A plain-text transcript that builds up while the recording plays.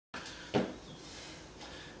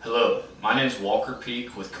Hello, my name is Walker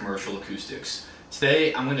Peak with Commercial Acoustics.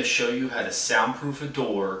 Today I'm going to show you how to soundproof a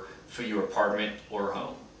door for your apartment or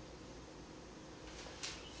home.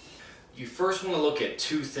 You first want to look at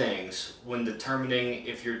two things when determining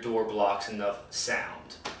if your door blocks enough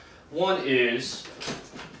sound. One is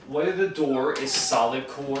whether the door is solid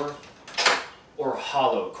core or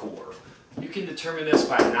hollow core. You can determine this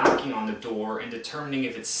by knocking on the door and determining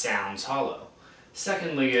if it sounds hollow.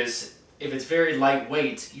 Secondly is if it's very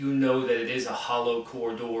lightweight, you know that it is a hollow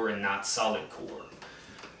core door and not solid core.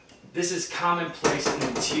 This is commonplace in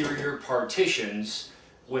interior partitions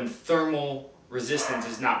when thermal resistance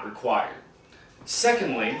is not required.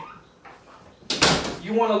 Secondly,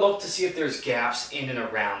 you want to look to see if there's gaps in and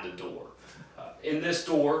around the door. In this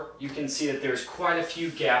door, you can see that there's quite a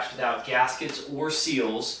few gaps without gaskets or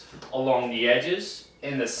seals along the edges,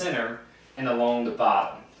 in the center, and along the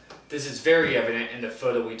bottom. This is very evident in the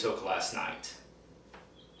photo we took last night.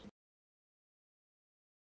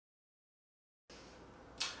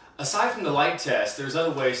 Aside from the light test, there's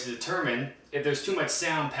other ways to determine if there's too much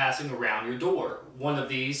sound passing around your door. One of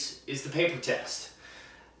these is the paper test.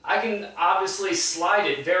 I can obviously slide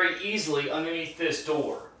it very easily underneath this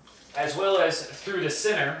door, as well as through the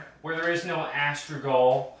center where there is no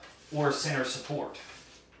astragal or center support.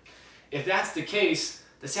 If that's the case,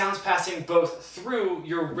 the sound's passing both through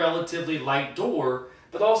your relatively light door,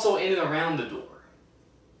 but also in and around the door.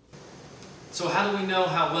 So how do we know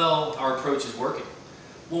how well our approach is working?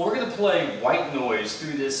 Well, we're going to play white noise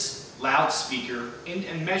through this loudspeaker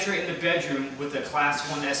and measure it in the bedroom with a Class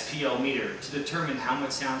 1 SPL meter to determine how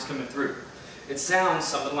much sound's coming through. It sounds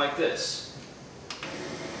something like this.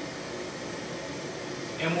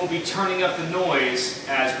 And we'll be turning up the noise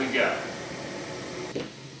as we go.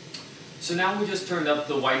 So now we just turned up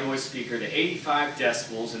the white noise speaker to 85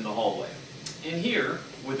 decibels in the hallway. In here,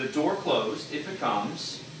 with the door closed, it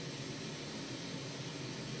becomes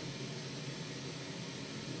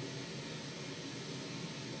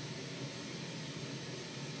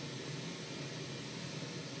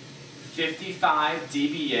 55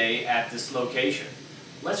 dBA at this location.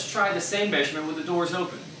 Let's try the same measurement with the doors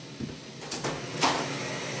open.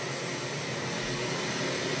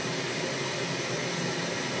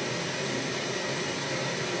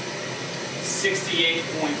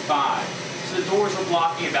 68.5. So the doors are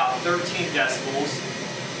blocking about 13 decibels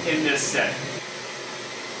in this setting.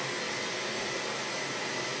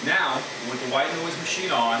 Now, with the white noise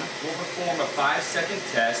machine on, we'll perform a 5-second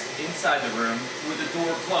test inside the room with the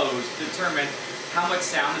door closed to determine how much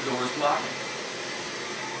sound the door is blocking.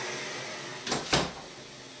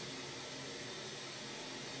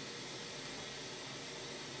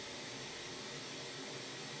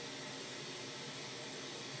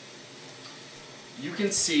 You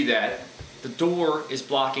can see that the door is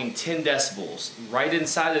blocking 10 decibels. Right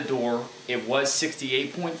inside the door, it was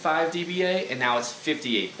 68.5 dBA, and now it's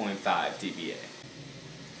 58.5 dBA.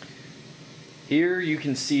 Here you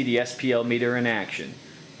can see the SPL meter in action.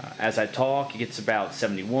 As I talk, it gets about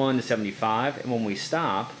 71 to 75, and when we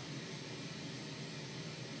stop,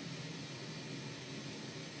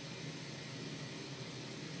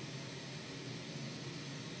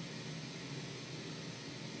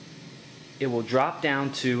 it will drop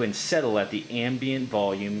down to and settle at the ambient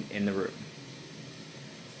volume in the room.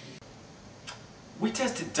 We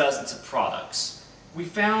tested dozens of products. We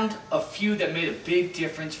found a few that made a big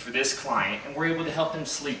difference for this client and were able to help them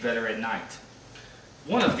sleep better at night.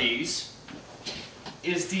 One of these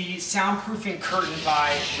is the Soundproofing Curtain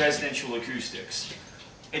by Residential Acoustics.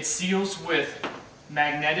 It seals with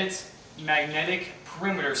magnetic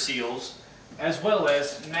perimeter seals as well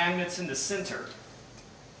as magnets in the center.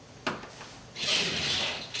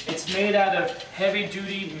 It's made out of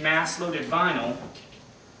heavy-duty mass-loaded vinyl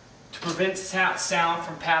to prevent sound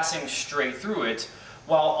from passing straight through it,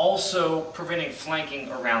 while also preventing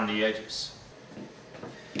flanking around the edges.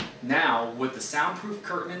 Now, with the soundproof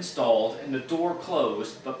curtain installed and the door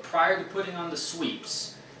closed, but prior to putting on the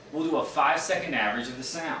sweeps, we'll do a 5-second average of the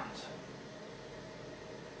sound.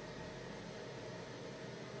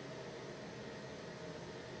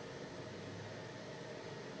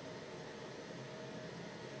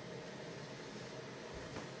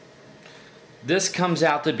 This comes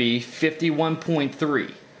out to be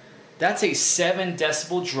 51.3. That's a 7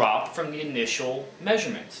 decibel drop from the initial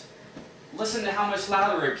measurement. Listen to how much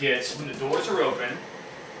louder it gets when the doors are open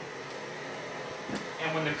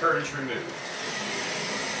and when the curtain's removed.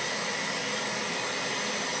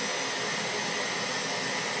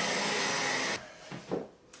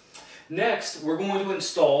 Next, we're going to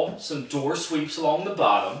install some door sweeps along the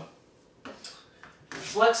bottom,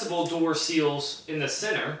 flexible door seals in the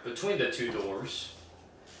center between the two doors,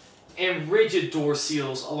 and rigid door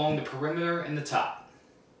seals along the perimeter and the top.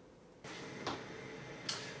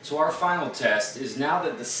 So our final test is, now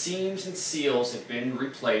that the seams and seals have been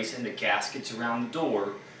replaced and the gaskets around the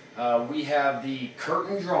door, we have the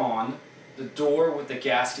curtain drawn, the door with the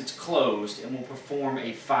gaskets closed, and we'll perform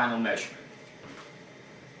a final measurement.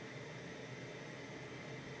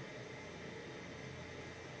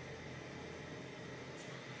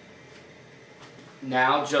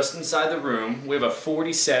 Now, just inside the room, we have a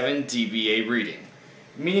 47 dBA reading,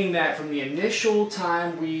 meaning that from the initial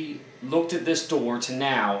time we looked at this door to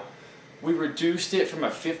now, we reduced it from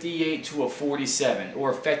a 58 to a 47,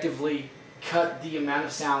 or effectively cut the amount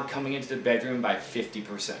of sound coming into the bedroom by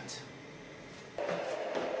 50%.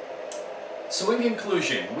 So in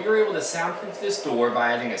conclusion, we were able to soundproof this door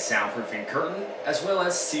by adding a soundproofing curtain, as well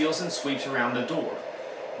as seals and sweeps around the door.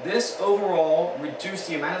 This overall reduced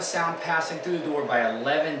the amount of sound passing through the door by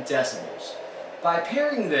 11 decibels. By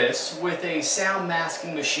pairing this with a sound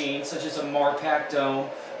masking machine such as a Marpac dome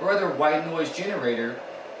or other white noise generator,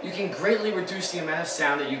 you can greatly reduce the amount of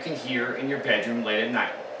sound that you can hear in your bedroom late at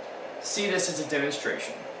night. See this as a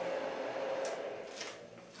demonstration.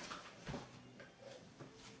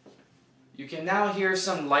 You can now hear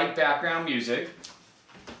some light background music.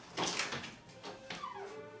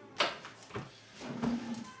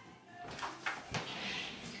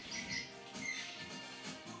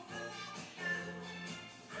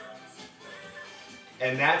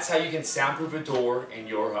 And that's how you can soundproof a door in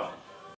your home.